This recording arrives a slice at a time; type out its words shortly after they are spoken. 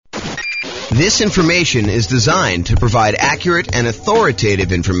This information is designed to provide accurate and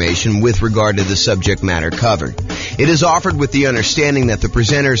authoritative information with regard to the subject matter covered. It is offered with the understanding that the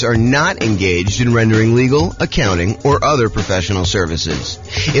presenters are not engaged in rendering legal, accounting, or other professional services.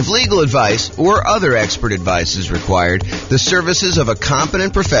 If legal advice or other expert advice is required, the services of a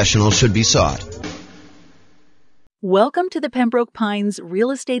competent professional should be sought. Welcome to the Pembroke Pines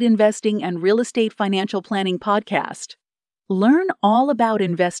Real Estate Investing and Real Estate Financial Planning Podcast. Learn all about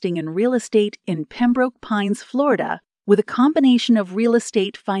investing in real estate in Pembroke Pines, Florida, with a combination of real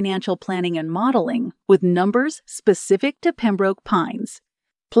estate financial planning and modeling with numbers specific to Pembroke Pines,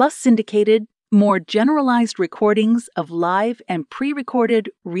 plus syndicated, more generalized recordings of live and pre-recorded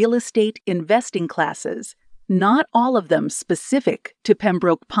real estate investing classes, not all of them specific to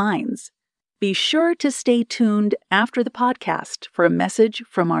Pembroke Pines. Be sure to stay tuned after the podcast for a message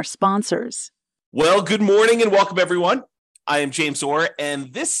from our sponsors. Well, good morning and welcome, everyone. I am James Orr,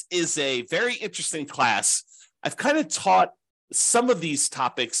 and this is a very interesting class. I've kind of taught some of these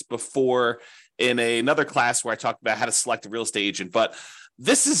topics before in another class where I talked about how to select a real estate agent, but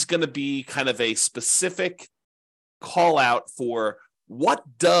this is going to be kind of a specific call out for what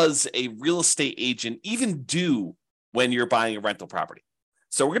does a real estate agent even do when you're buying a rental property.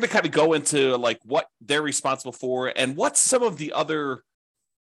 So we're going to kind of go into like what they're responsible for and what some of the other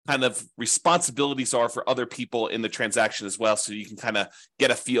kind of responsibilities are for other people in the transaction as well, so you can kind of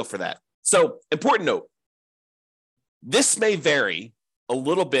get a feel for that. So, important note, this may vary a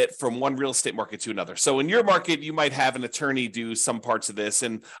little bit from one real estate market to another. So in your market, you might have an attorney do some parts of this.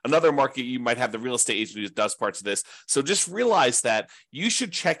 In another market, you might have the real estate agent who does parts of this. So just realize that you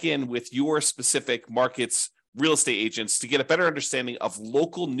should check in with your specific market's real estate agents to get a better understanding of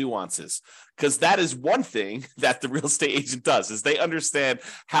local nuances, because that is one thing that the real estate agent does, is they understand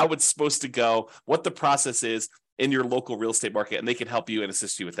how it's supposed to go, what the process is in your local real estate market, and they can help you and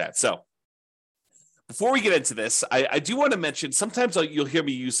assist you with that. So before we get into this, I do want to mention, sometimes you'll hear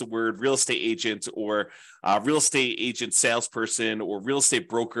me use the word real estate agent or real estate agent salesperson or real estate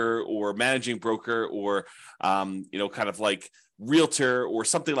broker or managing broker or, kind of like realtor or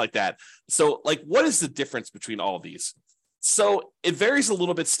something like that. So like, what is the difference between all of these? So it varies a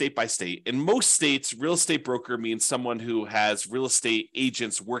little bit state by state. In most states, real estate broker means someone who has real estate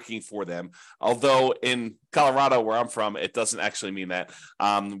agents working for them. Although in Colorado, where I'm from, it doesn't actually mean that.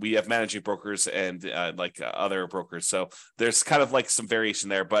 We have managing brokers and other brokers. So there's kind of like some variation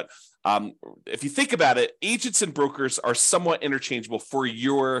there. But if you think about it, agents and brokers are somewhat interchangeable for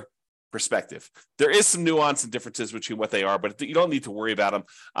your perspective. There is some nuance and differences between what they are, but you don't need to worry about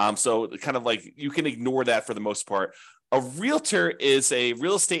them. So kind of like you can ignore that for the most part. A realtor is a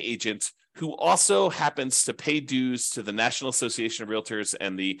real estate agent who also happens to pay dues to the National Association of Realtors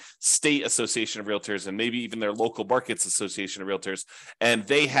and the State Association of Realtors and maybe even their local markets association of realtors. And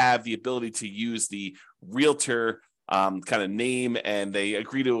they have the ability to use the realtor kind of name, and they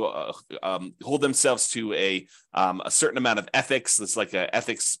agree to hold themselves to a certain amount of ethics. It's like an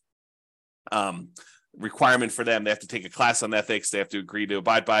ethics requirement for them. They have to take a class on ethics. They have to agree to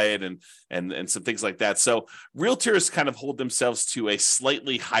abide by it and some things like that. So realtors kind of hold themselves to a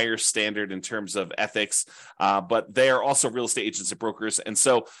slightly higher standard in terms of ethics, but they are also real estate agents and brokers. And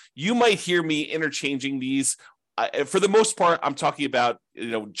so you might hear me interchanging these. For the most part, I'm talking about,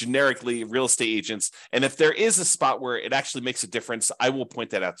 generically real estate agents. And if there is a spot where it actually makes a difference, I will point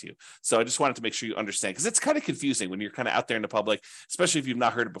that out to you. So I just wanted to make sure you understand, because it's kind of confusing when you're kind of out there in the public, especially if you've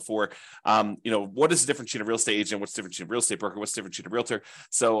not heard it before. What is the difference between a real estate agent? What's the difference between a real estate broker? What's the difference between a realtor?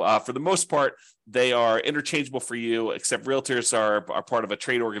 So for the most part, they are interchangeable for you, except realtors are part of a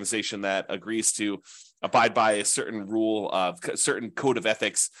trade organization that agrees to abide by a certain rule, a certain code of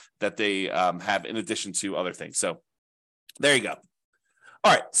ethics that they have in addition to other things. So there you go.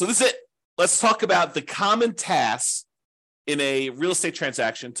 All right, so this is it. Let's talk about the common tasks in a real estate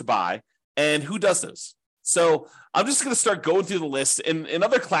transaction to buy and who does those. So I'm just going to start going through the list. In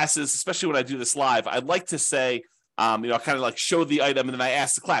other classes, especially when I do this live, I'd like to say, kind of like show the item and then I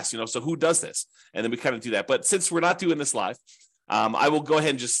ask the class, so who does this? And then we kind of do that. But since we're not doing this live, I will go ahead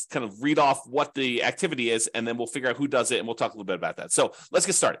and just kind of read off what the activity is, and then we'll figure out who does it, and we'll talk a little bit about that. So let's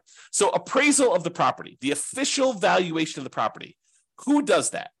get started. So appraisal of the property, the official valuation of the property. Who does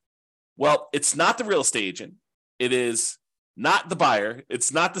that? Well, it's not the real estate agent. It is not the buyer.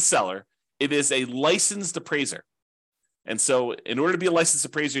 It's not the seller. It is a licensed appraiser. And so in order to be a licensed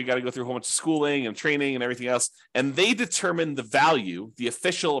appraiser, you got to go through a whole bunch of schooling and training and everything else. And they determine the value, the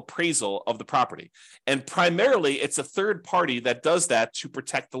official appraisal of the property. And primarily, it's a third party that does that to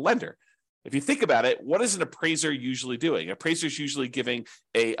protect the lender. If you think about it, what is an appraiser usually doing? An appraiser is usually giving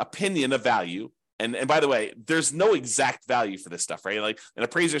an opinion of value, And by the way, there's no exact value for this stuff, right? Like an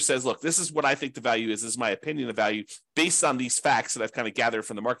appraiser says, look, this is what I think the value is. This is my opinion of value based on these facts that I've kind of gathered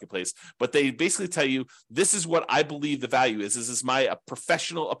from the marketplace. But they basically tell you, this is what I believe the value is. This is my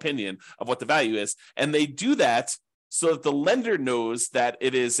professional opinion of what the value is. And they do that so that the lender knows that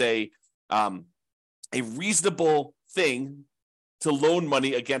it is a reasonable thing to loan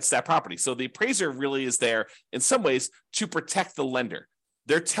money against that property. So the appraiser really is there in some ways to protect the lender.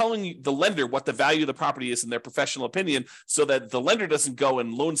 They're telling the lender what the value of the property is in their professional opinion, so that the lender doesn't go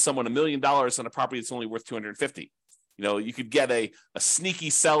and loan someone $1 million on a property that's only worth $250,000. You could get a sneaky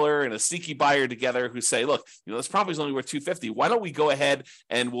seller and a sneaky buyer together who say, look, this property is only worth $250,000. Why don't we go ahead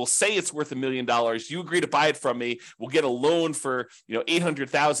and we'll say it's worth $1 million. You agree to buy it from me. We'll get a loan for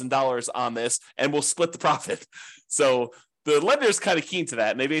 $800,000 on this, and we'll split the profit. So the lender is kind of keen to that.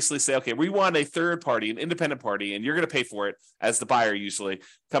 And they basically say, okay, we want a third party, an independent party, and you're going to pay for it as the buyer, usually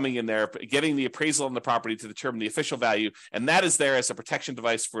coming in there, getting the appraisal on the property to determine the official value. And that is there as a protection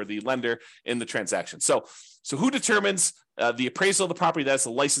device for the lender in the transaction. So who determines the appraisal of the property? That's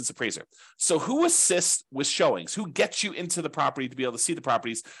a licensed appraiser. So who assists with showings? Who gets you into the property to be able to see the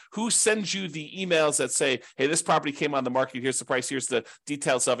properties? Who sends you the emails that say, hey, this property came on the market. Here's the price. Here's the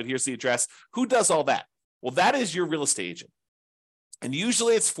details of it. Here's the address. Who does all that? Well, that is your real estate agent. And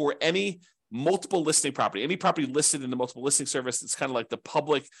usually it's for any multiple listing property, any property listed in the multiple listing service. It's kind of like the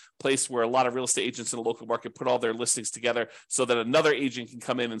public place where a lot of real estate agents in the local market put all their listings together so that another agent can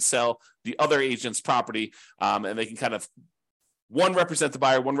come in and sell the other agent's property. And they can kind of one represent the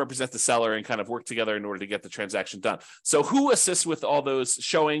buyer, one represent the seller, and kind of work together in order to get the transaction done. So who assists with all those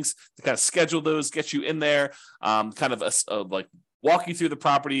showings to kind of schedule those, get you in there, like walk you through the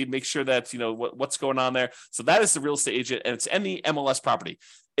property, make sure that what's going on there. So that is the real estate agent, and it's any MLS property.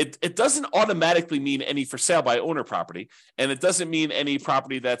 It doesn't automatically mean any for sale by owner property, and it doesn't mean any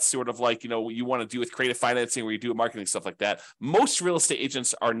property that's sort of like you want to do with creative financing where you do marketing, stuff like that. Most real estate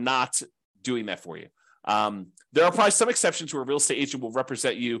agents are not doing that for you. There are probably some exceptions where a real estate agent will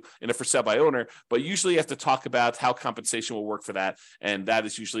represent you in a for sale by owner, but usually you have to talk about how compensation will work for that, and that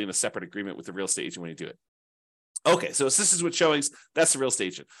is usually in a separate agreement with the real estate agent when you do it. Okay, so this is with showings. That's the real estate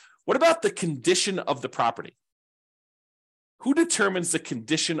agent. What about the condition of the property? Who determines the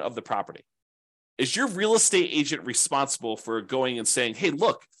condition of the property? Is your real estate agent responsible for going and saying, hey,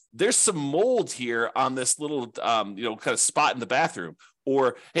 look, there's some mold here on this little, kind of spot in the bathroom?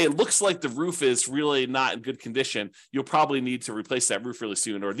 Or, hey, it looks like the roof is really not in good condition. You'll probably need to replace that roof really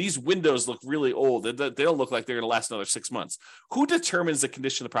soon. Or these windows look really old. They don't look like they're going to last another 6 months. Who determines the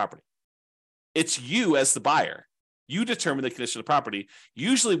condition of the property? It's you as the buyer. You determine the condition of the property,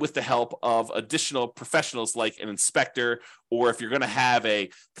 usually with the help of additional professionals like an inspector, or if you're going to have a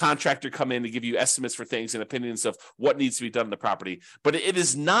contractor come in to give you estimates for things and opinions of what needs to be done in the property. But it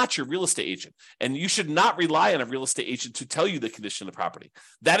is not your real estate agent, and you should not rely on a real estate agent to tell you the condition of the property.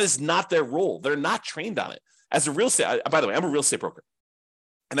 That is not their role. They're not trained on it. As a real estate, by the way, I'm a real estate broker.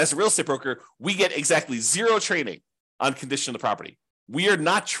 And as a real estate broker, we get exactly zero training on condition of the property. We are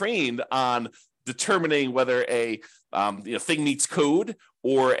not trained on determining whether a thing meets code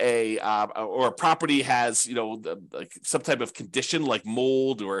or a property has like some type of condition like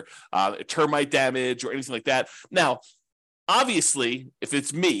mold or termite damage or anything like that. Now, obviously, if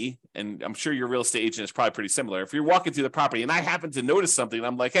it's me, and I'm sure your real estate agent is probably pretty similar, if you're walking through the property and I happen to notice something, and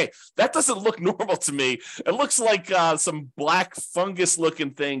I'm like, hey, that doesn't look normal to me. It looks like some black fungus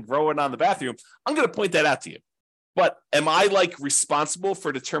looking thing growing on the bathroom. I'm going to point that out to you. But am I responsible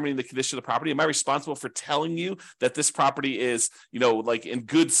for determining the condition of the property? Am I responsible for telling you that this property is, in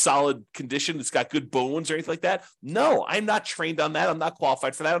good, solid condition? It's got good bones or anything like that? No, I'm not trained on that. I'm not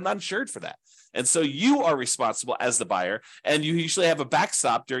qualified for that. I'm not insured for that. And so you are responsible as the buyer, and you usually have a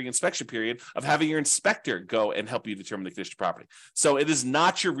backstop during inspection period of having your inspector go and help you determine the condition of the property. So it is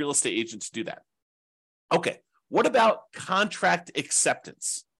not your real estate agent to do that. Okay, what about contract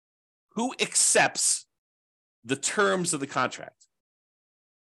acceptance? Who accepts the terms of the contract?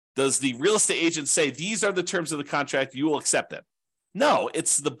 Does the real estate agent say, these are the terms of the contract, you will accept them? No,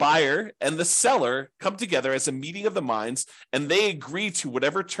 it's the buyer and the seller come together as a meeting of the minds, and they agree to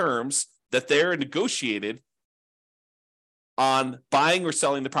whatever terms that they're negotiated on buying or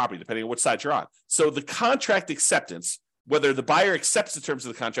selling the property, depending on which side you're on. So the contract acceptance, whether the buyer accepts the terms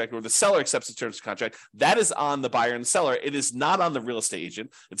of the contract or the seller accepts the terms of the contract, that is on the buyer and the seller. It is not on the real estate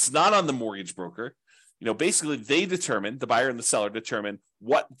agent. It's not on the mortgage broker. Basically, the buyer and the seller determine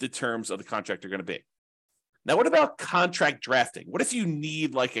what the terms of the contract are going to be. Now, what about contract drafting? What if you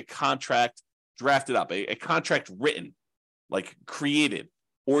need a contract drafted up, a contract written, created,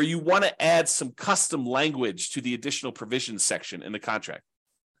 or you want to add some custom language to the additional provisions section in the contract?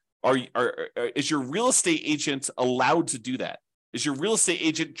 Is your real estate agent allowed to do that? Is your real estate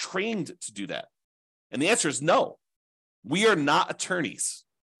agent trained to do that? And the answer is no. We are not attorneys.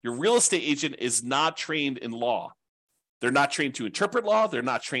 Your real estate agent is not trained in law. They're not trained to interpret law. They're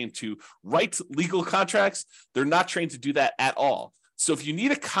not trained to write legal contracts. They're not trained to do that at all. So if you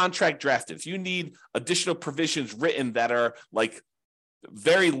need a contract drafted, if you need additional provisions written that are like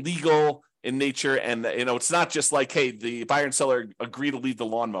very legal in nature, and it's not just like, hey, the buyer and seller agree to leave the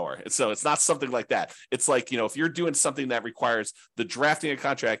lawnmower. So it's not something like that. It's like, if you're doing something that requires the drafting of a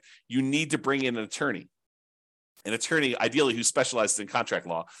contract, you need to bring in an attorney ideally who specializes in contract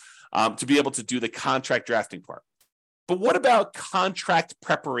law, to be able to do the contract drafting part. But what about contract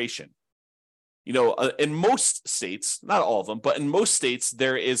preparation? In most states, not all of them, but in most states,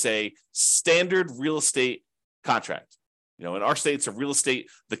 there is a standard real estate contract. In our state, it's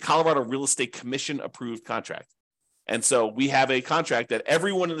the Colorado Real Estate Commission approved contract. And so we have a contract that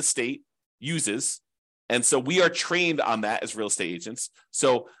everyone in the state uses. And so we are trained on that as real estate agents.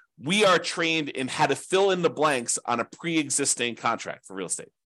 So we are trained in how to fill in the blanks on a pre-existing contract for real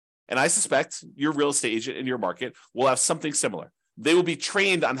estate. And I suspect your real estate agent in your market will have something similar. They will be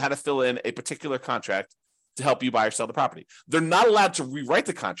trained on how to fill in a particular contract to help you buy or sell the property. They're not allowed to rewrite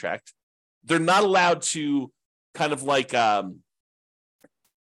the contract. They're not allowed to kind of like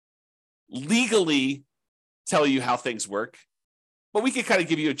legally tell you how things work. But we can kind of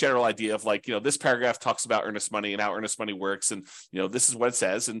give you a general idea of like, this paragraph talks about earnest money and how earnest money works. And, this is what it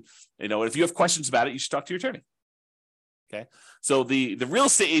says. And, if you have questions about it, you should talk to your attorney. Okay. So the real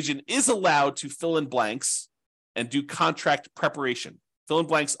estate agent is allowed to fill in blanks and do contract preparation, fill in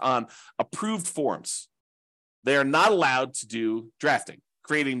blanks on approved forms. They are not allowed to do drafting,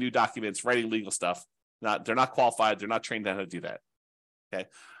 creating new documents, writing legal stuff. They're not qualified. They're not trained on how to do that. Okay.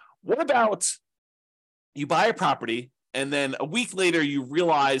 What about you buy a property and then a week later you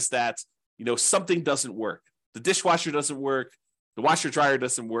realize that, something doesn't work. The dishwasher doesn't work. The washer dryer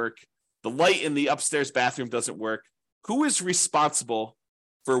doesn't work. The light in the upstairs bathroom doesn't work. Who is responsible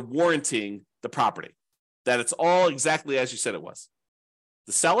for warranting the property? That it's all exactly as you said it was.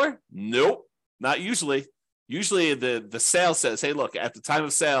 The seller? Nope, not usually. Usually the sale says, hey, look, at the time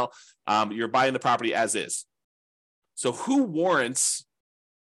of sale, you're buying the property as is. So who warrants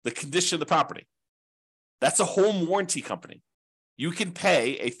the condition of the property? That's a home warranty company. You can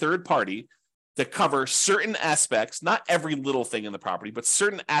pay a third party to cover certain aspects, not every little thing in the property, but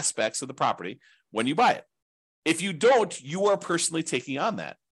certain aspects of the property when you buy it. If you don't, you are personally taking on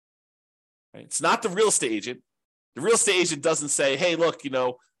that. Right? It's not the real estate agent. The real estate agent doesn't say, hey, look,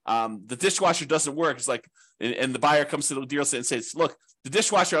 the dishwasher doesn't work. It's like, and the buyer comes to the dealer and says, look, the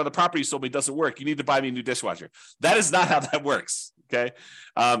dishwasher on the property you sold me doesn't work. You need to buy me a new dishwasher. That is not how that works. Okay.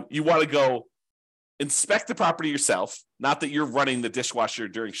 You want to go inspect the property yourself. Not that you're running the dishwasher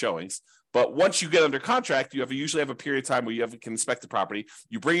during showings, but once you get under contract, you usually have a period of time where you can inspect the property.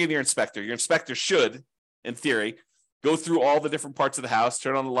 You bring in your inspector. Your inspector should, in theory, go through all the different parts of the house,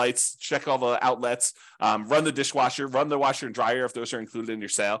 turn on the lights, check all the outlets, run the dishwasher, run the washer and dryer if those are included in your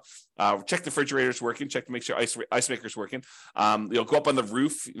sale, check the refrigerator's working, check to make sure ice maker's working, go up on the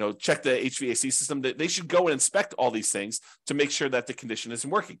roof, check the HVAC system. They should go and inspect all these things to make sure that the condition isn't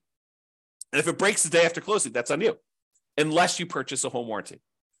working. And if it breaks the day after closing, that's on you, unless you purchase a home warranty.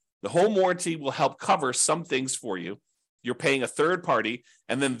 The home warranty will help cover some things for you. You're paying a third party,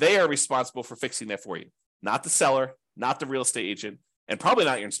 and then they are responsible for fixing that for you. Not the seller, not the real estate agent, and probably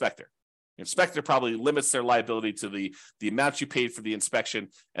not your inspector. Your inspector probably limits their liability to the amount you paid for the inspection,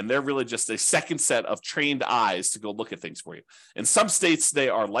 and they're really just a second set of trained eyes to go look at things for you. In some states, they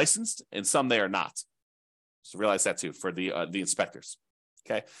are licensed, and some they are not. So realize that too for the inspectors.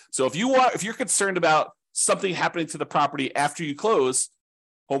 Okay, so if you're concerned about something happening to the property after you close,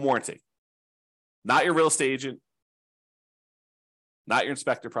 home warranty. Not your real estate agent, not your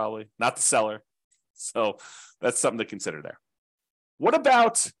inspector, probably not the seller. So that's something to consider there. What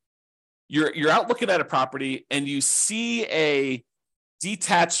about you're out looking at a property and you see a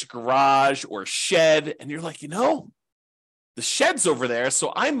detached garage or shed, and you're like, the shed's over there,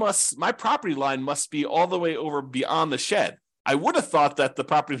 so my property line must be all the way over beyond the shed. I would have thought that the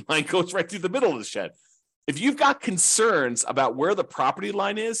property line goes right through the middle of the shed. If you've got concerns about where the property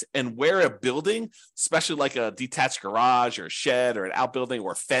line is and where a building, especially like a detached garage or a shed or an outbuilding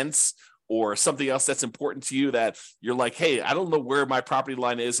or a fence or something else that's important to you, that you're like, hey, I don't know where my property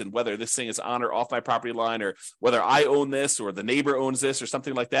line is and whether this thing is on or off my property line, or whether I own this or the neighbor owns this or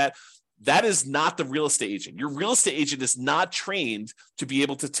something like that, that is not the real estate agent. Your real estate agent is not trained to be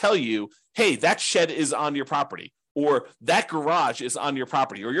able to tell you, hey, that shed is on your property, or that garage is on your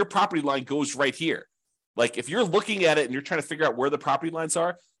property, or your property line goes right here. Like if you're looking at it and you're trying to figure out where the property lines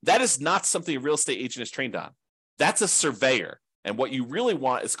are, that is not something a real estate agent is trained on. That's a surveyor. And what you really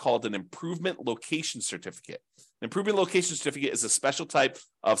want is called an improvement location certificate. An improvement location certificate is a special type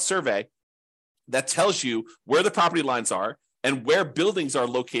of survey that tells you where the property lines are and where buildings are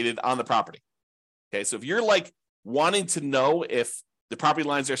located on the property. Okay, so if you're like wanting to know if the property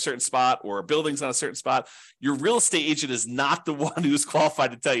lines are a certain spot or buildings on a certain spot, your real estate agent is not the one who's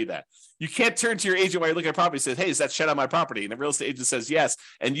qualified to tell you that. You can't turn to your agent while you're looking at property and say, hey, is that shed on my property? And the real estate agent says yes,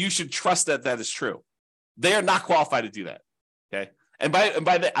 and you should trust that that is true. They are not qualified to do that. Okay. And by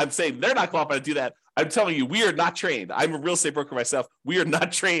that, I'm saying they're not qualified to do that. I'm telling you, we are not trained. I'm a real estate broker myself. We are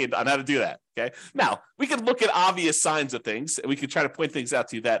not trained on how to do that. Okay. Now, we can look at obvious signs of things and we can try to point things out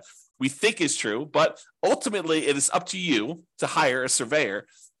to you that we think is true, but ultimately it is up to you to hire a surveyor.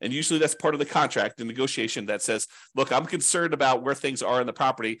 And usually that's part of the contract, the negotiation that says, look, I'm concerned about where things are in the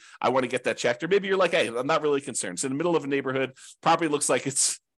property. I want to get that checked. Or maybe you're like, hey, I'm not really concerned. It's in the middle of a neighborhood. Property looks like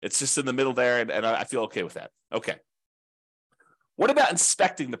it's just in the middle there. And I feel okay with that. Okay. What about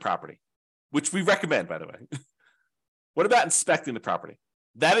inspecting the property, which we recommend, by the way? What about inspecting the property?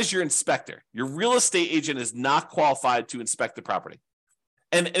 That is your inspector. Your real estate agent is not qualified to inspect the property.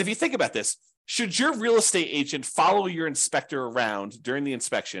 And if you think about this, should your real estate agent follow your inspector around during the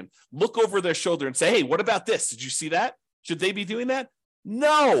inspection, look over their shoulder and say, hey, what about this? Did you see that? Should they be doing that?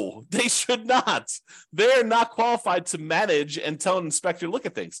 No, they should not. They're not qualified to manage and tell an inspector to look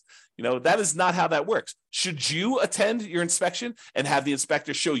at things. You know, that is not how that works. Should you attend your inspection and have the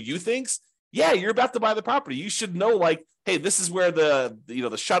inspector show you things? Yeah, you're about to buy the property. You should know, like, hey, this is where the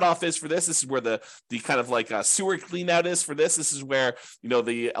shutoff is for this. This is where the kind of like sewer clean out is for this. This is where,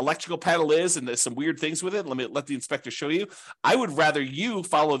 the electrical panel is, and there's some weird things with it. Let the inspector show you. I would rather you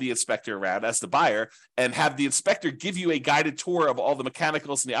follow the inspector around as the buyer and have the inspector give you a guided tour of all the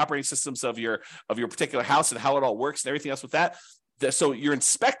mechanicals and the operating systems of your particular house and how it all works and everything else with that. So your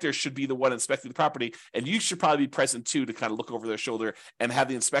inspector should be the one inspecting the property, and you should probably be present too to kind of look over their shoulder and have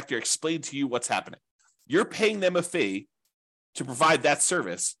the inspector explain to you what's happening. You're paying them a fee to provide that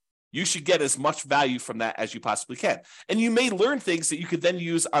service. You should get as much value from that as you possibly can. And you may learn things that you could then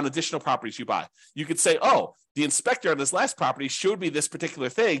use on additional properties you buy. You could say, oh, the inspector on this last property showed me this particular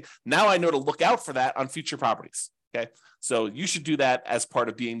thing. Now I know to look out for that on future properties. Okay. So you should do that as part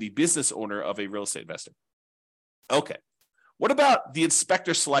of being the business owner of a real estate investor. Okay. What about the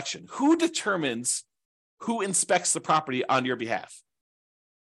inspector selection? Who determines who inspects the property on your behalf?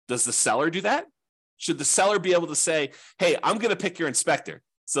 Does the seller do that? Should the seller be able to say, hey, I'm going to pick your inspector,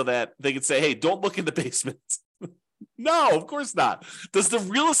 so that they can say, hey, don't look in the basement? No, of course not. Does the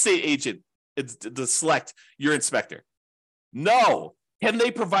real estate agent select your inspector? No. Can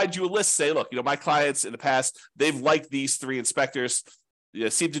they provide you a list? Say, look, my clients in the past, they've liked these 3 inspectors,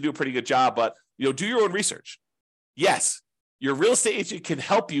 seem to do a pretty good job, but do your own research. Yes. Your real estate agent can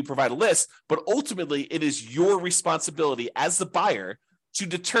help you provide a list, but ultimately it is your responsibility as the buyer to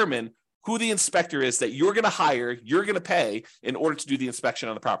determine who the inspector is that you're going to hire, you're going to pay in order to do the inspection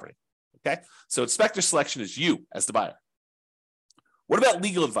on the property. Okay? So inspector selection is you as the buyer. What about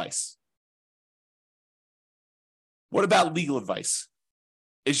legal advice? What about legal advice?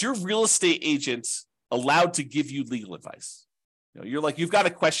 Is your real estate agent allowed to give you legal advice? You're like, you've got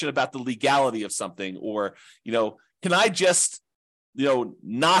a question about the legality of something, or, can I just,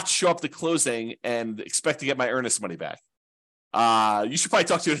 not show up to closing and expect to get my earnest money back? You should probably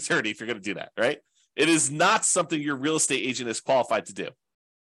talk to an attorney if you're going to do that, right? It is not something your real estate agent is qualified to do.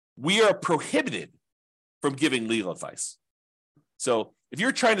 We are prohibited from giving legal advice. So if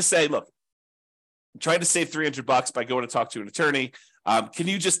you're trying to say, look, I'm trying to save $300 by going to talk to an attorney, can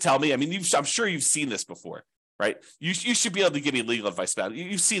you just tell me? I mean, I'm sure you've seen this before, right? You should be able to give me legal advice about it.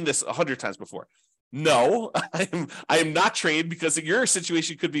 You've seen this 100 times before. No, I am not trained, because your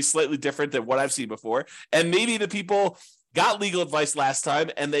situation could be slightly different than what I've seen before. And maybe the people got legal advice last time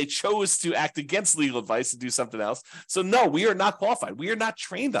and they chose to act against legal advice and do something else. So no, we are not qualified. We are not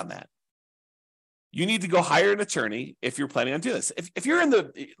trained on that. You need to go hire an attorney if you're planning on doing this. If you're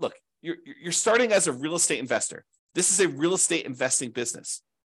you're starting as a real estate investor. This is a real estate investing business.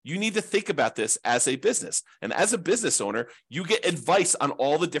 You need to think about this as a business. And as a business owner, you get advice on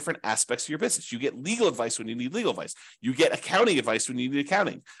all the different aspects of your business. You get legal advice when you need legal advice. You get accounting advice when you need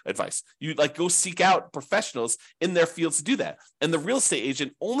accounting advice. You go seek out professionals in their fields to do that. And the real estate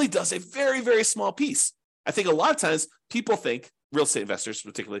agent only does a very, very small piece. I think a lot of times people think, real estate investors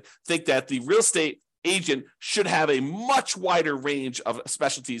particularly, think that the real estate agent should have a much wider range of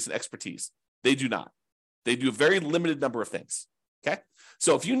specialties and expertise. They do not. They do a very limited number of things. Okay.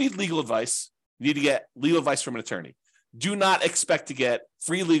 So if you need legal advice, you need to get legal advice from an attorney. do not expect to get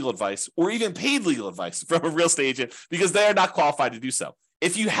free legal advice or even paid legal advice from a real estate agent because they are not qualified to do so.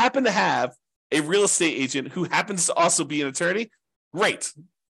 If you happen to have a real estate agent who happens to also be an attorney, great.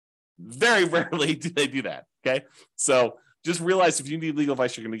 Very rarely do they do that, okay? So just realize if you need legal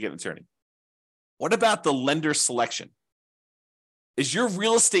advice, you're going to get an attorney. What about the lender selection? Is your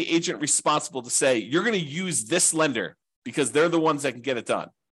real estate agent responsible to say, you're going to use this lender because they're the ones that can get it done?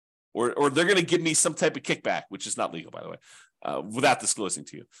 Or they're going to give me some type of kickback, which is not legal, by the way, without disclosing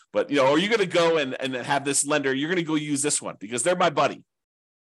to you. But, are you going to go and have this lender, you're going to go use this one because they're my buddy?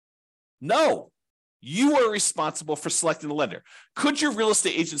 No, you are responsible for selecting the lender. Could your real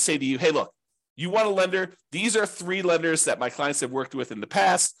estate agent say to you, hey, look, you want a lender? These are 3 lenders that my clients have worked with in the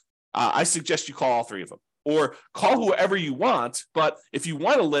past. I suggest you call all 3 of them. Or call whoever you want, but if you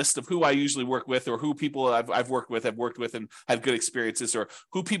want a list of who I usually work with or who people I've worked with and had good experiences, or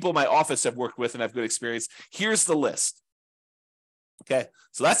who people in my office have worked with and have good experience, here's the list. Okay,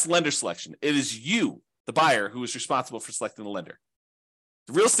 so that's lender selection. It is you, the buyer, who is responsible for selecting the lender.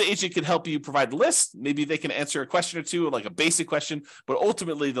 The real estate agent can help you provide the list. Maybe they can answer a question or two, like a basic question, but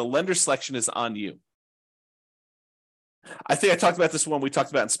ultimately the lender selection is on you. I think I talked about this when we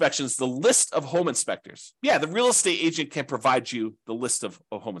talked about inspections, the list of home inspectors. Yeah, the real estate agent can provide you the list of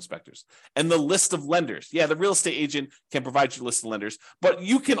home inspectors and the list of lenders. Yeah, the real estate agent can provide you a list of lenders, but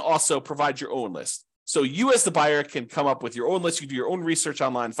you can also provide your own list. So you as the buyer can come up with your own list. You can do your own research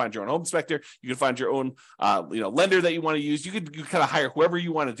online, find your own home inspector. You can find your own lender that you want to use. You kind of hire whoever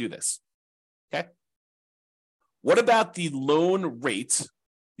you want to do this. Okay. What about the loan rate,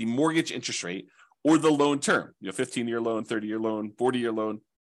 the mortgage interest rate, or the loan term, 15-year loan, 30-year loan, 40-year loan?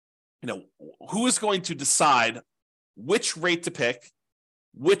 Who is going to decide which rate to pick,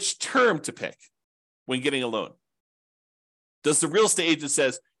 which term to pick when getting a loan? Does the real estate agent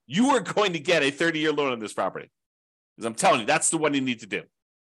says, you are going to get a 30-year loan on this property? Because I'm telling you, that's the one you need to do.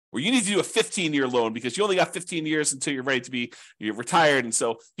 Or you need to do a 15-year loan because you only got 15 years until you're ready to be retired. And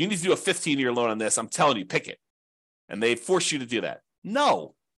so you need to do a 15-year loan on this. I'm telling you, pick it. And they force you to do that.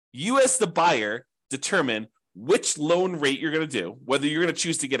 No, you as the buyer determine which loan rate you're going to do, whether you're going to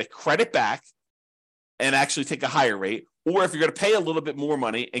choose to get a credit back and actually take a higher rate, or if you're going to pay a little bit more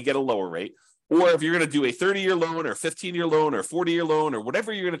money and get a lower rate, or if you're going to do a 30-year loan or 15-year loan or 40-year loan or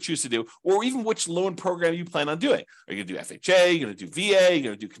whatever you're going to choose to do, or even which loan program you plan on doing. Are you going to do FHA? You're going to do VA? You're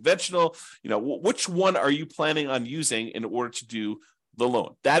going to do conventional? Which one are you planning on using in order to do the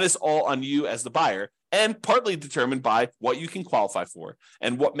loan? That is all on you as the buyer, and partly determined by what you can qualify for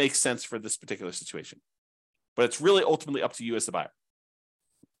and what makes sense for this particular situation. But it's really ultimately up to you as the buyer.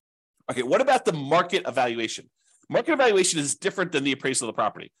 Okay, what about the market evaluation? Market evaluation is different than the appraisal of the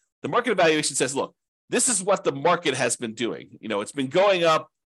property. The market evaluation says, look, this is what the market has been doing. It's been going up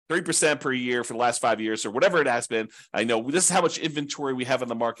 3% per year for the last 5 years or whatever it has been. I know this is how much inventory we have on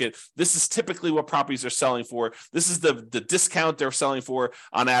the market. This is typically what properties are selling for. This is the discount they're selling for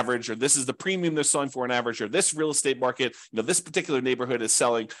on average, or this is the premium they're selling for on average, or this real estate market, this particular neighborhood is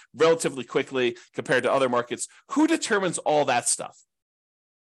selling relatively quickly compared to other markets. Who determines all that stuff?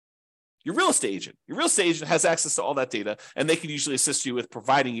 Your real estate agent. Your real estate agent has access to all that data, and they can usually assist you with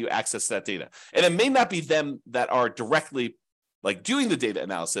providing you access to that data. And it may not be them that are directly doing the data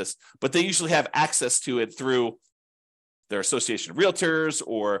analysis, but they usually have access to it through their association of realtors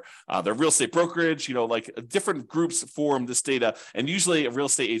or their real estate brokerage. Different groups form this data, and usually a real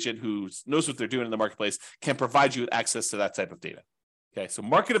estate agent who knows what they're doing in the marketplace can provide you with access to that type of data. Okay, so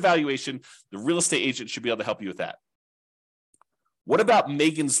market evaluation, the real estate agent should be able to help you with that. What about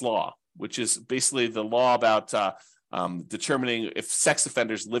Megan's Law, which is basically the law about determining if sex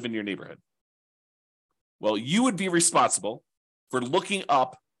offenders live in your neighborhood? Well, you would be responsible for looking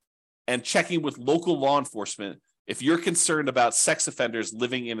up and checking with local law enforcement if you're concerned about sex offenders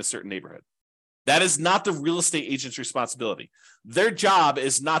living in a certain neighborhood. That is not the real estate agent's responsibility. Their job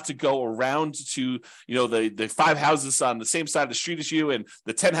is not to go around to, the 5 houses on the same side of the street as you and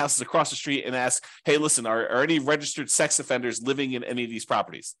the 10 houses across the street and ask, hey, listen, are any registered sex offenders living in any of these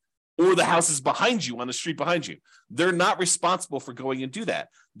properties? Or the houses behind you, on the street behind you. They're not responsible for going and do that.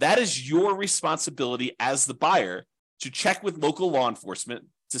 That is your responsibility as the buyer to check with local law enforcement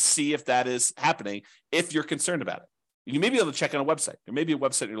to see if that is happening, if you're concerned about it. You may be able to check on a website. There may be a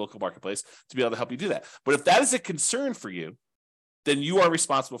website in your local marketplace to be able to help you do that. But if that is a concern for you, then you are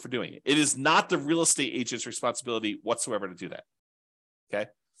responsible for doing it. It is not the real estate agent's responsibility whatsoever to do that. Okay?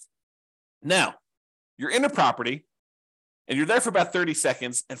 Now, you're in a property, and you're there for about 30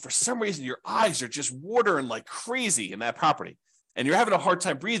 seconds, and for some reason, your eyes are just watering like crazy in that property. and you're having a hard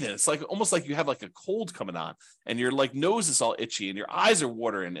time breathing. It's like almost like you have like a cold coming on, and your like nose is all itchy and your eyes are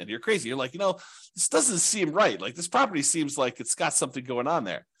watering and you're crazy. You're like, this doesn't seem right. Like this property seems like it's got something going on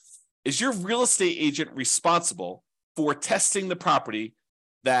there. Is your real estate agent responsible for testing the property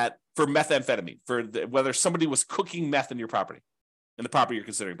for methamphetamine, whether somebody was cooking meth in your property, in the property you're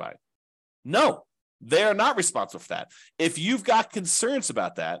considering buying? No, they are not responsible for that. If you've got concerns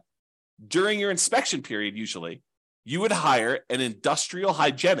about that during your inspection period, usually you would hire an industrial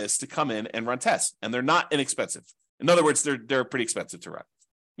hygienist to come in and run tests, and they're not inexpensive. In other words, they're pretty expensive to run. I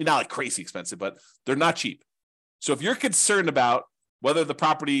mean, not like crazy expensive, but they're not cheap. So if you're concerned about whether the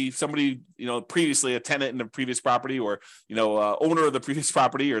property, somebody, previously a tenant in a previous property or, owner of the previous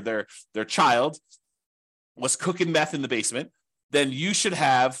property or their child was cooking meth in the basement, then you should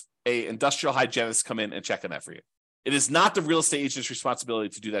have an industrial hygienist come in and check on that for you. It is not the real estate agent's responsibility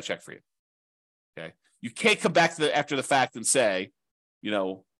to do that check for you. Okay. You can't come back after the fact and say,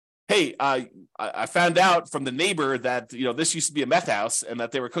 hey, I found out from the neighbor that, this used to be a meth house and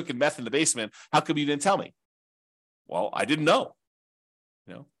that they were cooking meth in the basement. How come you didn't tell me? Well, I didn't know.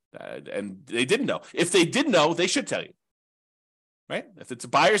 And they didn't know. If they did know, they should tell you, right? If it's a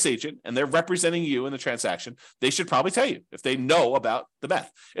buyer's agent and they're representing you in the transaction, they should probably tell you if they know about the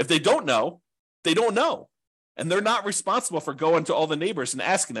meth. If they don't know, they don't know. And they're not responsible for going to all the neighbors and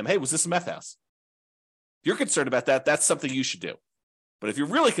asking them, hey, was this a meth house? If you're concerned about that, that's something you should do. But if you're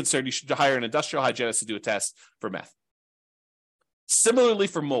really concerned, you should hire an industrial hygienist to do a test for meth. Similarly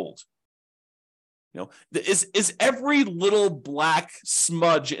for mold. Is every little black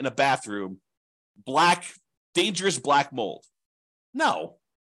smudge in a bathroom dangerous black mold? No.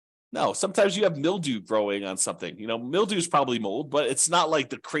 Sometimes you have mildew growing on something. Mildew is probably mold, but it's not like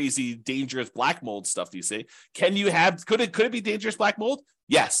the crazy dangerous black mold stuff you see. Could it be dangerous black mold?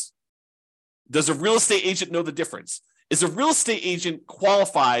 Yes. Does a real estate agent know the difference? Is a real estate agent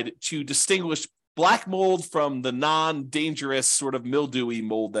qualified to distinguish black mold from the non-dangerous sort of mildewy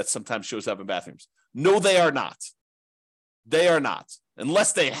mold that sometimes shows up in bathrooms? No, they are not. They are not.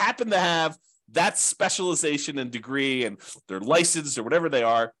 Unless they happen to have that specialization and degree and they're licensed or whatever they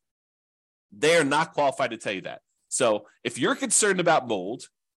are not qualified to tell you that. So if you're concerned about mold,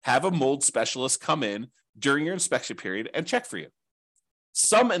 have a mold specialist come in during your inspection period and check for you.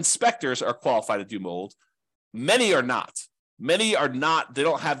 Some inspectors are qualified to do mold. Many are not. Many are not. They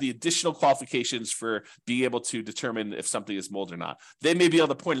don't have the additional qualifications for being able to determine if something is mold or not. They may be able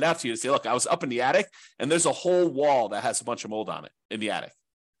to point it out to you and say, look, I was up in the attic and there's a whole wall that has a bunch of mold on it in the attic.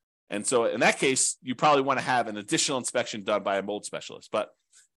 And so in that case, you probably want to have an additional inspection done by a mold specialist. But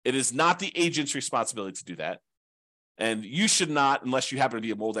it is not the agent's responsibility to do that. And you should not, unless you happen to be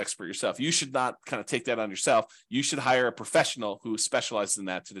a mold expert yourself, you should not kind of take that on yourself. You should hire a professional who specializes in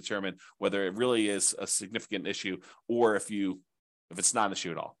that to determine whether it really is a significant issue or if it's not an issue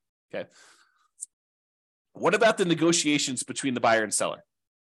at all. Okay. What about the negotiations between the buyer and seller?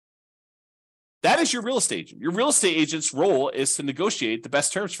 That is your real estate agent. Your real estate agent's role is to negotiate the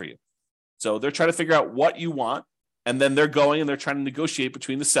best terms for you. So they're trying to figure out what you want, and then they're trying to negotiate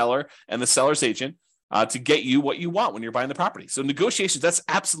between the seller and the seller's agent to get you what you want when you're buying the property. So negotiations, that's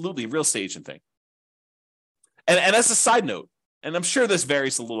absolutely a real estate agent thing. And as a side note, and I'm sure this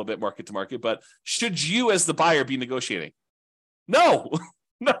varies a little bit market to market, but should you as the buyer be negotiating? No,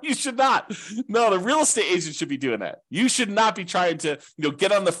 no, you should not. No, the real estate agent should be doing that. You should not be trying to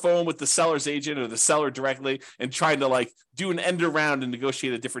get on the phone with the seller's agent or the seller directly and trying to do an end around and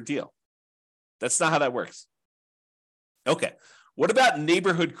negotiate a different deal. That's not how that works. Okay, what about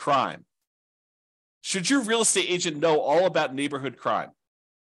neighborhood crime? Should your real estate agent know all about neighborhood crime?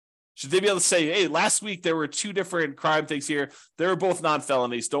 Should they be able to say, hey, last week there were 2 different crime things here. They were both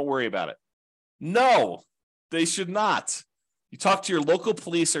non-felonies. Don't worry about it. No, they should not. You talk to your local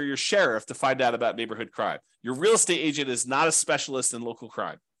police or your sheriff to find out about neighborhood crime. Your real estate agent is not a specialist in local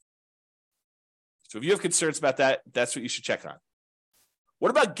crime. So if you have concerns about that, that's what you should check on.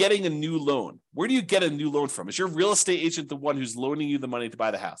 What about getting a new loan? Where do you get a new loan from? Is your real estate agent the one who's loaning you the money to buy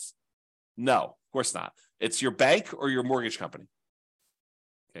the house? No, of course not. It's your bank or your mortgage company.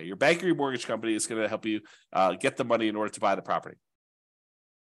 Okay, your bank or your mortgage company is going to help you get the money in order to buy the property.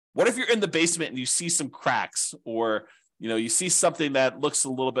 What if you're in the basement and you see some cracks or you see something that looks a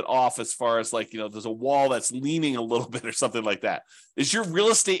little bit off as far as there's a wall that's leaning a little bit or something like that? Is your real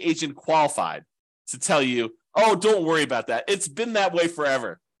estate agent qualified to tell you, oh, don't worry about that. It's been that way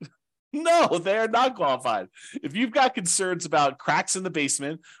forever? No, they are not qualified. If you've got concerns about cracks in the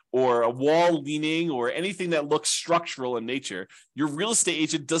basement or a wall leaning or anything that looks structural in nature, your real estate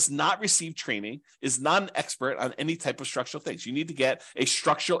agent does not receive training, is not an expert on any type of structural things. You need to get a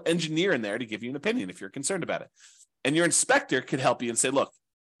structural engineer in there to give you an opinion if you're concerned about it. And your inspector could help you and say, look,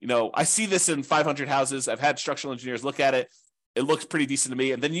 I see this in 500 houses. I've had structural engineers look at it. It looks pretty decent to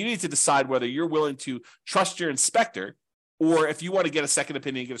me. And then you need to decide whether you're willing to trust your inspector, or if you want to get a second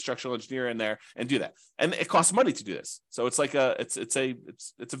opinion, get a structural engineer in there and do that. And it costs money to do this. So it's like it's a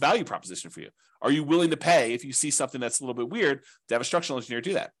value proposition for you. Are you willing to pay if you see something that's a little bit weird to have a structural engineer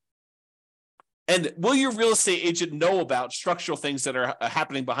do that? And will your real estate agent know about structural things that are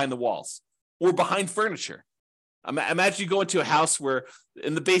happening behind the walls or behind furniture? Imagine you go into a house where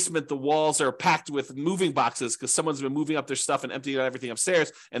in the basement, the walls are packed with moving boxes because someone's been moving up their stuff and emptying out everything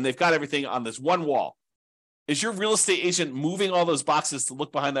upstairs, and they've got everything on this one wall. Is your real estate agent moving all those boxes to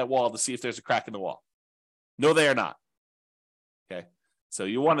look behind that wall to see if there's a crack in the wall? No, they are not. Okay. So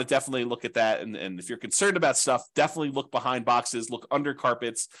you want to definitely look at that. And if you're concerned about stuff, definitely look behind boxes, look under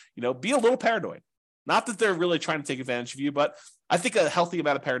carpets, be a little paranoid. Not that they're really trying to take advantage of you, but I think a healthy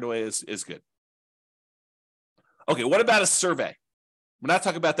amount of paranoia is good. Okay, what about a survey? We're not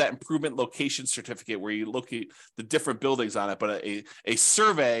talking about that improvement location certificate where you locate the different buildings on it, but a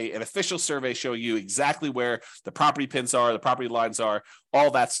survey, an official survey showing you exactly where the property pins are, the property lines are,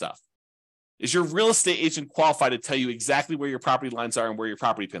 all that stuff. Is your real estate agent qualified to tell you exactly where your property lines are and where your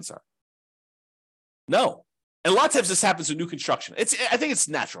property pins are? No. And a lot of times this happens with new construction. I think it's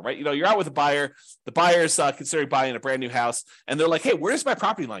natural, right? You're out with a buyer. The buyer's considering buying a brand new house, and they're like, hey, where does my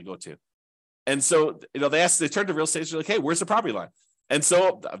property line go to? And so, they turn to real estate agent, like, hey, where's the property line? And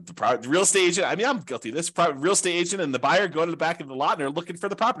so the real estate agent, I'm guilty of this, real estate agent and the buyer go to the back of the lot and they're looking for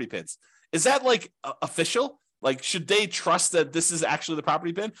the property pins. Is that official? Should they trust that this is actually the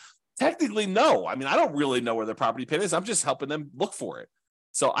property pin? Technically, no. I don't really know where the property pin is. I'm just helping them look for it.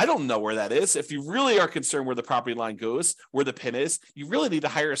 So I don't know where that is. If you really are concerned where the property line goes, where the pin is, you really need to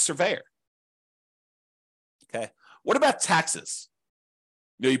hire a surveyor. Okay. What about taxes?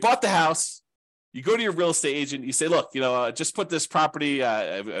 You bought the house. You go to your real estate agent, you say, look, just put this property,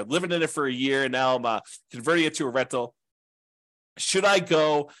 I'm living in it for a year, and now I'm converting it to a rental. Should I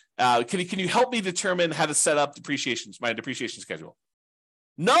go? Can you help me determine how to set up my depreciation schedule?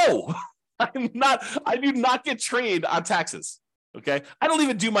 No, I do not get trained on taxes. Okay. I don't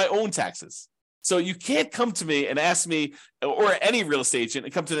even do my own taxes. So you can't come to me and ask me, or any real estate agent,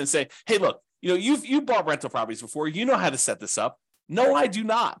 and come to them and say, hey, look, you bought rental properties before. You know how to set this up. No, I do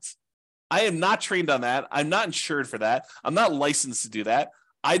not. I am not trained on that. I'm not insured for that. I'm not licensed to do that.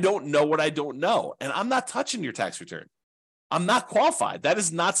 I don't know what I don't know. And I'm not touching your tax return. I'm not qualified. That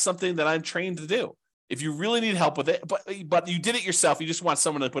is not something that I'm trained to do. If you really need help with it, but you did it yourself, you just want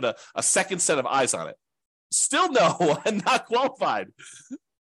someone to put a second set of eyes on it. Still no, I'm not qualified.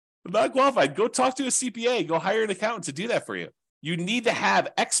 I'm not qualified. Go talk to a CPA. Go hire an accountant to do that for you. You need to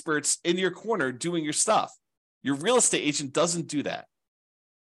have experts in your corner doing your stuff. Your real estate agent doesn't do that.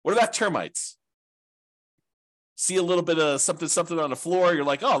 What about termites? See a little bit of something on the floor. You're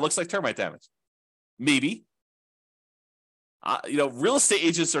like, oh, it looks like termite damage. Maybe. Real estate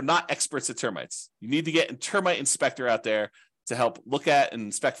agents are not experts at termites. You need to get a termite inspector out there to help look at and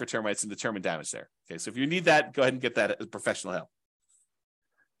inspect for termites and determine damage there. Okay, so if you need that, go ahead and get that as professional help.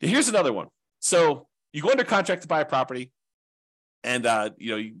 Here's another one. So you go under contract to buy a property. And,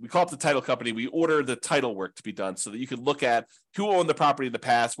 we call up the title company. We order the title work to be done so that you can look at who owned the property in the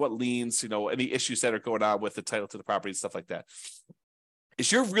past, what liens, any issues that are going on with the title to the property and stuff like that.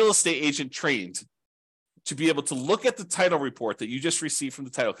 Is your real estate agent trained to be able to look at the title report that you just received from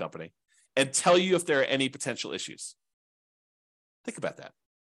the title company and tell you if there are any potential issues? Think about that.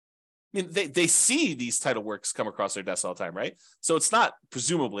 They see these title works come across their desk all the time, right? So it's not,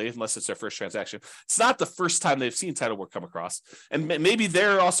 presumably, unless it's their first transaction, it's not the first time they've seen title work come across. And maybe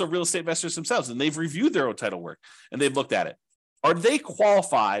they're also real estate investors themselves, and they've reviewed their own title work, and they've looked at it. Are they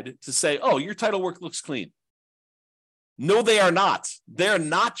qualified to say, oh, your title work looks clean? No, they are not. They're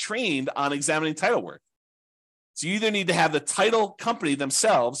not trained on examining title work. So you either need to have the title company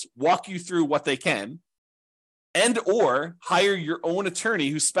themselves walk you through what they can, and or hire your own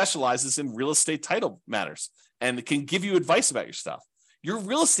attorney who specializes in real estate title matters and can give you advice about your stuff. Your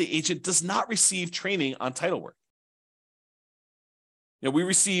real estate agent does not receive training on title work. We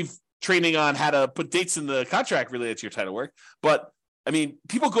receive training on how to put dates in the contract related to your title work, but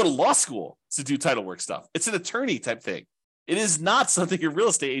people go to law school to do title work stuff. It's an attorney type thing. It is not something your real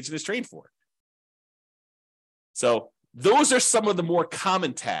estate agent is trained for. So those are some of the more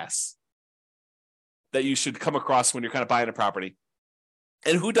common tasks that you should come across when you're kind of buying a property.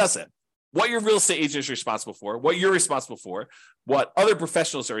 And who doesn't? What your real estate agent is responsible for, what you're responsible for, what other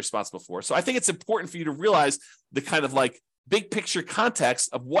professionals are responsible for. So I think it's important for you to realize the kind of big picture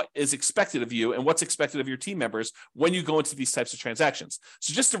context of what is expected of you and what's expected of your team members when you go into these types of transactions.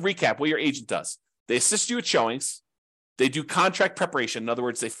 So just to recap what your agent does. They assist you with showings. They do contract preparation. In other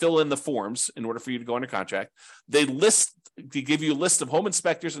words, they fill in the forms in order for you to go under contract. They give you a list of home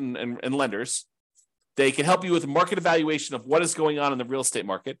inspectors and lenders. They can help you with market evaluation of what is going on in the real estate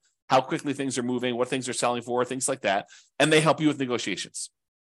market, how quickly things are moving, what things are selling for, things like that. And they help you with negotiations.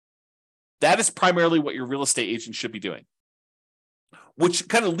 That is primarily what your real estate agent should be doing, which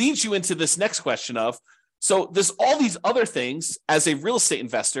kind of leads you into this next question of, so there's all these other things as a real estate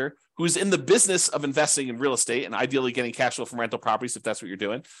investor who's in the business of investing in real estate and ideally getting cash flow from rental properties, if that's what you're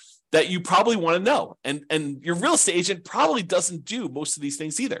doing, that you probably want to know. And your real estate agent probably doesn't do most of these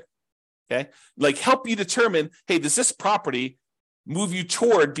things either. Okay. Like help you determine, hey, does this property move you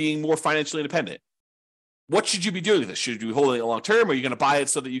toward being more financially independent? What should you be doing with this? Should you be holding it long term? Or are you going to buy it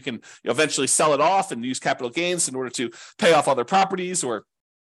so that you can eventually sell it off and use capital gains in order to pay off other properties, or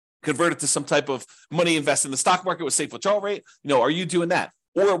convert it to some type of money invest in the stock market with safe withdrawal rate? Are you doing that?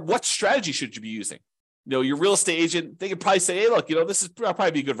 Or what strategy should you be using? Your real estate agent, they could probably say, hey, look, this is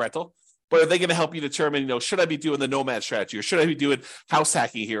probably be a good rental. But are they going to help you determine, should I be doing the nomad strategy, or should I be doing house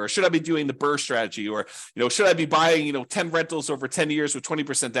hacking here, or should I be doing the BRRRR strategy, or should I be buying 10 rentals over 10 years with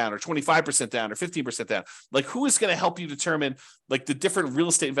 20% down, or 25% down, or 15% down? Like, who is going to help you determine like the different real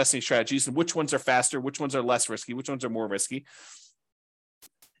estate investing strategies and which ones are faster, which ones are less risky, which ones are more risky?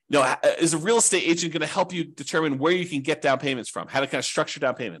 Is a real estate agent going to help you determine where you can get down payments from, how to kind of structure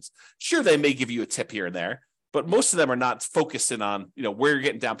down payments? Sure, they may give you a tip here and there, but most of them are not focused in on, where you're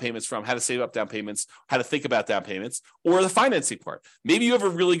getting down payments from, how to save up down payments, how to think about down payments, or the financing part. Maybe you have a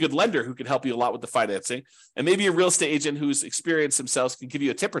really good lender who can help you a lot with the financing, and maybe a real estate agent who's experienced themselves can give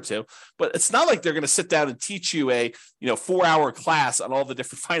you a tip or two, but it's not like they're going to sit down and teach you a, 4-hour class on all the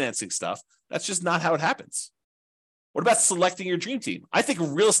different financing stuff. That's just not how it happens. What about selecting your dream team? I think a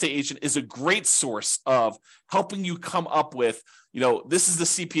real estate agent is a great source of helping you come up with, this is the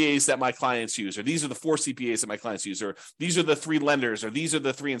CPAs that my clients use, or these are the 4 CPAs that my clients use, or these are the 3 lenders, or these are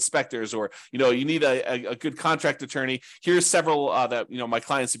the 3 inspectors, or, you need a good contract attorney. Here's several that, my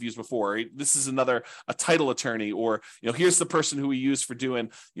clients have used before. This is a title attorney, or, here's the person who we use for doing,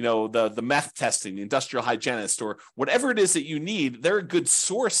 the meth testing, the industrial hygienist, or whatever it is that you need. They're a good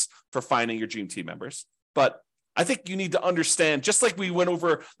source for finding your dream team members. But I think you need to understand, just like we went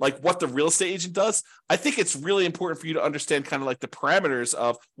over like what the real estate agent does, I think it's really important for you to understand kind of like the parameters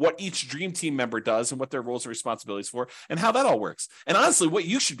of what each dream team member does and what their roles and responsibilities for and how that all works. And honestly, what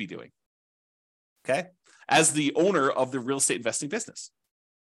you should be doing, okay, as the owner of the real estate investing business.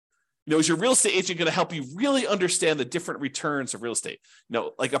 Is your real estate agent going to help you really understand the different returns of real estate?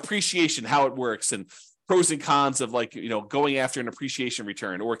 Like appreciation, how it works, and pros and cons of like, going after an appreciation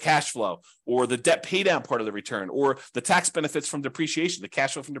return, or cash flow, or the debt pay down part of the return, or the tax benefits from depreciation, the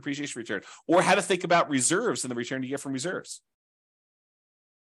cash flow from depreciation return, or how to think about reserves and the return you get from reserves,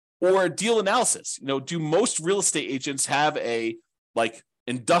 or deal analysis. Do most real estate agents have a like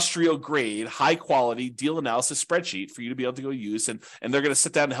industrial grade, high quality deal analysis spreadsheet for you to be able to go use? And they're going to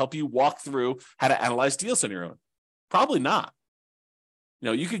sit down and help you walk through how to analyze deals on your own? Probably not.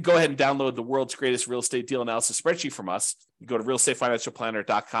 You could go ahead and download the world's greatest real estate deal analysis spreadsheet from us. You go to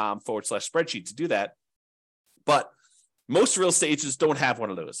realestatefinancialplanner.com/spreadsheet to do that. But most real estate agents don't have one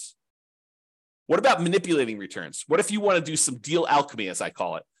of those. What about manipulating returns? What if you want to do some deal alchemy, as I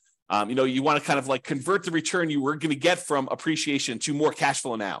call it? You want to kind of like convert the return you were going to get from appreciation to more cash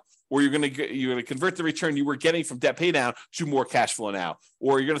flow now, or you're going to convert the return you were getting from debt pay down to more cash flow now,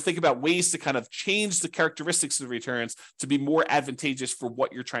 or you're going to think about ways to kind of change the characteristics of the returns to be more advantageous for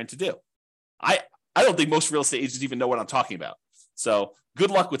what you're trying to do. I don't think most real estate agents even know what I'm talking about. So good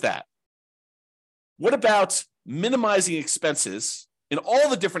luck with that. What about minimizing expenses in all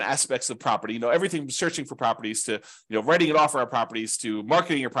the different aspects of property? Everything from searching for properties to, writing an offer on properties, to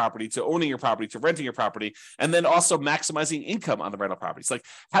marketing your property, to owning your property, to renting your property, and then also maximizing income on the rental properties. Like,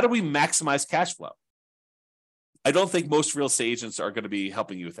 how do we maximize cash flow? I don't think most real estate agents are going to be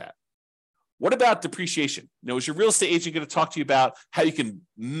helping you with that. What about depreciation? Is your real estate agent going to talk to you about how you can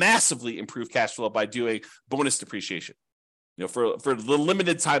massively improve cash flow by doing bonus depreciation? For the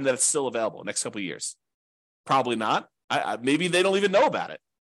limited time that it's still available, next couple of years? Probably not. Maybe they don't even know about it.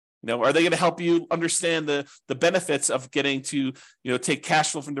 Are they going to help you understand the benefits of getting to, take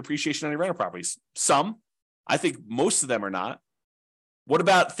cash flow from depreciation on your rental properties? Some. I think most of them are not. What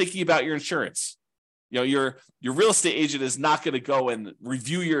about thinking about your insurance? Your real estate agent is not going to go and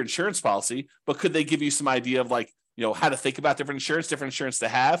review your insurance policy, but could they give you some idea of like, how to think about different insurance to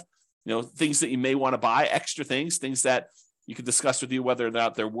have, things that you may want to buy, extra things that you could discuss with you whether or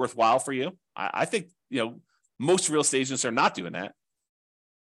not they're worthwhile for you? I think, most real estate agents are not doing that.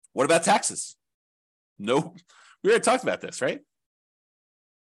 What about taxes? No, we already talked about this, right?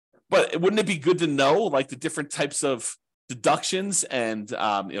 But wouldn't it be good to know like the different types of deductions and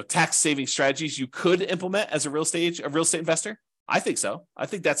tax saving strategies you could implement as a real estate investor? I think so. I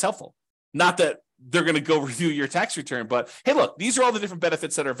think that's helpful. Not that they're going to go review your tax return, but hey, look, these are all the different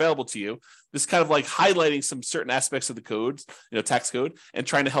benefits that are available to you. This is kind of like highlighting some certain aspects of the code, tax code, and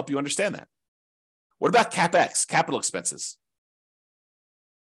trying to help you understand that. What about CapEx, capital expenses?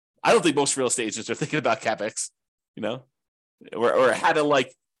 I don't think most real estate agents are thinking about CapEx, or how to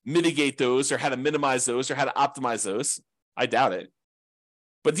mitigate those, or how to minimize those, or how to optimize those. I doubt it.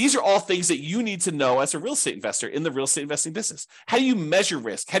 But these are all things that you need to know as a real estate investor in the real estate investing business. How do you measure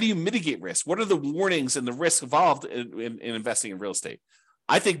risk? How do you mitigate risk? What are the warnings and the risks involved in investing in real estate?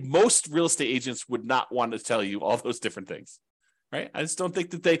 I think most real estate agents would not want to tell you all those different things, right? I just don't think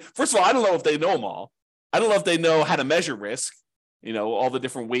that first of all, I don't know if they know them all. I don't know if they know how to measure risk. All the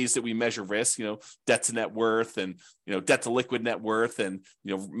different ways that we measure risk, debt to net worth and, debt to liquid net worth and,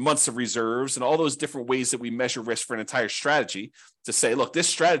 months of reserves and all those different ways that we measure risk for an entire strategy to say, look, this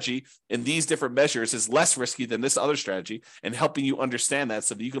strategy in these different measures is less risky than this other strategy, and helping you understand that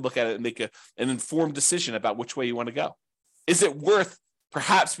so that you can look at it and make an informed decision about which way you want to go. Is it worth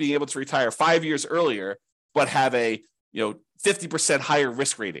perhaps being able to retire 5 years earlier, but have a, 50% higher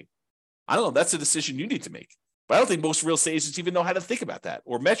risk rating? I don't know. That's a decision you need to make. But I don't think most real estate agents even know how to think about that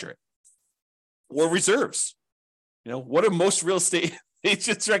or measure it. Or reserves. What do most real estate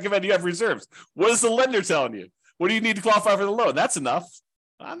agents recommend you have reserves? What is the lender telling you? What do you need to qualify for the loan? That's enough.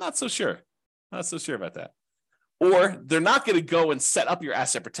 I'm not so sure. Not so sure about that. Or they're not going to go and set up your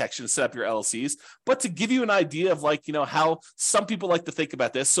asset protection, set up your LLCs, but to give you an idea of how some people like to think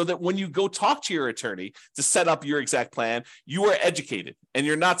about this, so that when you go talk to your attorney to set up your exact plan, you are educated and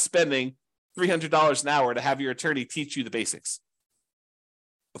you're not spending $300 an hour to have your attorney teach you the basics.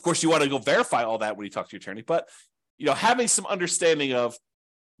 Of course, you want to go verify all that when you talk to your attorney, but having some understanding of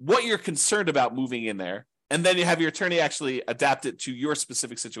what you're concerned about moving in there, and then you have your attorney actually adapt it to your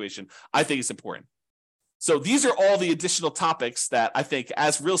specific situation, I think is important. So these are all the additional topics that I think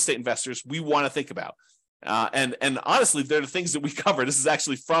as real estate investors, we want to think about. And honestly, they're the things that we cover. This is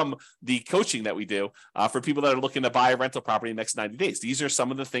actually from the coaching that we do for people that are looking to buy a rental property in the next 90 days. These are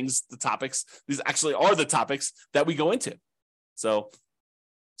some of the things, the topics. These actually are the topics that we go into. So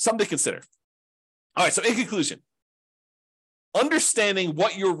something to consider. All right. So in conclusion, understanding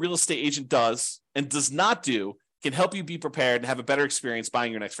what your real estate agent does and does not do can help you be prepared and have a better experience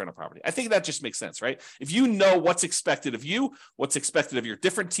buying your next rental property. I think that just makes sense, right? If you know what's expected of you, what's expected of your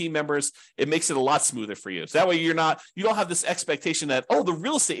different team members, it makes it a lot smoother for you. So that way you don't have this expectation that, oh, the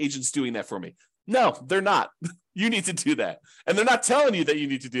real estate agent's doing that for me. No, they're not. You need to do that. And they're not telling you that you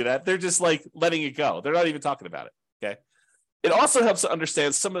need to do that. They're just letting it go. They're not even talking about it. Okay. It also helps to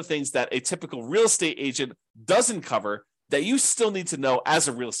understand some of the things that a typical real estate agent doesn't cover that you still need to know as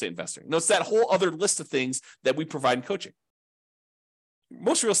a real estate investor. It's that whole other list of things that we provide in coaching.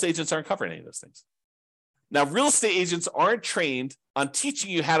 Most real estate agents aren't covering any of those things. Now, real estate agents aren't trained on teaching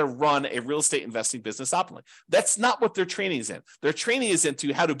you how to run a real estate investing business optimally. That's not what their training is in. Their training is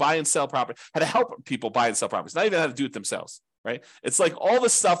into how to buy and sell property, how to help people buy and sell properties, not even how to do it themselves, right? It's all the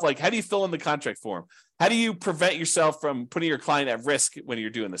stuff how do you fill in the contract form? How do you prevent yourself from putting your client at risk when you're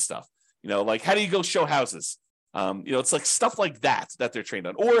doing this stuff? How do you go show houses? It's stuff like that they're trained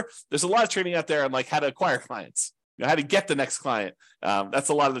on. Or there's a lot of training out there on how to acquire clients, how to get the next client. That's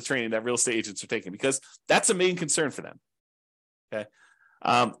a lot of the training that real estate agents are taking because that's a main concern for them. Okay.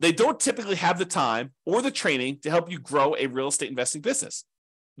 They don't typically have the time or the training to help you grow a real estate investing business.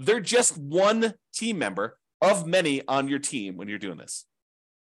 They're just one team member of many on your team when you're doing this.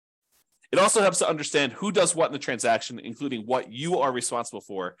 It also helps to understand who does what in the transaction, including what you are responsible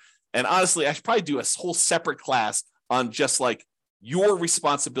for. And honestly, I should probably do a whole separate class on just your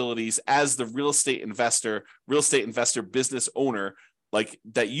responsibilities as the real estate investor business owner,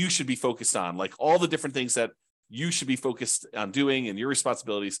 that you should be focused on, all the different things that you should be focused on doing and your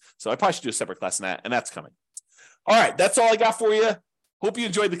responsibilities. So I probably should do a separate class on that, and that's coming. All right, that's all I got for you. Hope you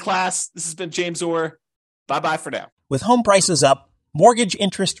enjoyed the class. This has been James Orr. Bye-bye for now. With home prices up, mortgage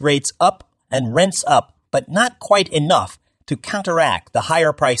interest rates up, and rents up, but not quite enough to counteract the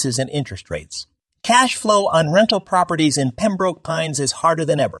higher prices and interest rates. Cash flow on rental properties in Pembroke Pines is harder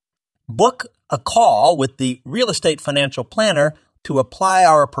than ever. Book a call with the Real Estate Financial Planner to apply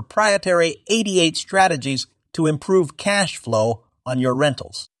our proprietary 88 strategies to improve cash flow on your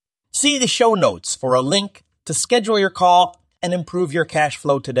rentals. See the show notes for a link to schedule your call and improve your cash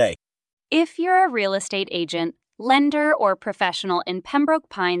flow today. If you're a real estate agent, lender, or professional in Pembroke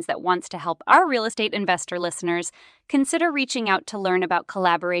Pines that wants to help our real estate investor listeners, consider reaching out to learn about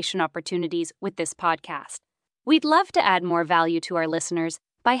collaboration opportunities with this podcast. We'd love to add more value to our listeners,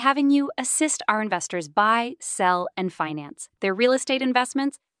 by having you assist our investors buy, sell, and finance their real estate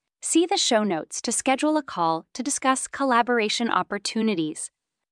investments. See the show notes to schedule a call to discuss collaboration opportunities.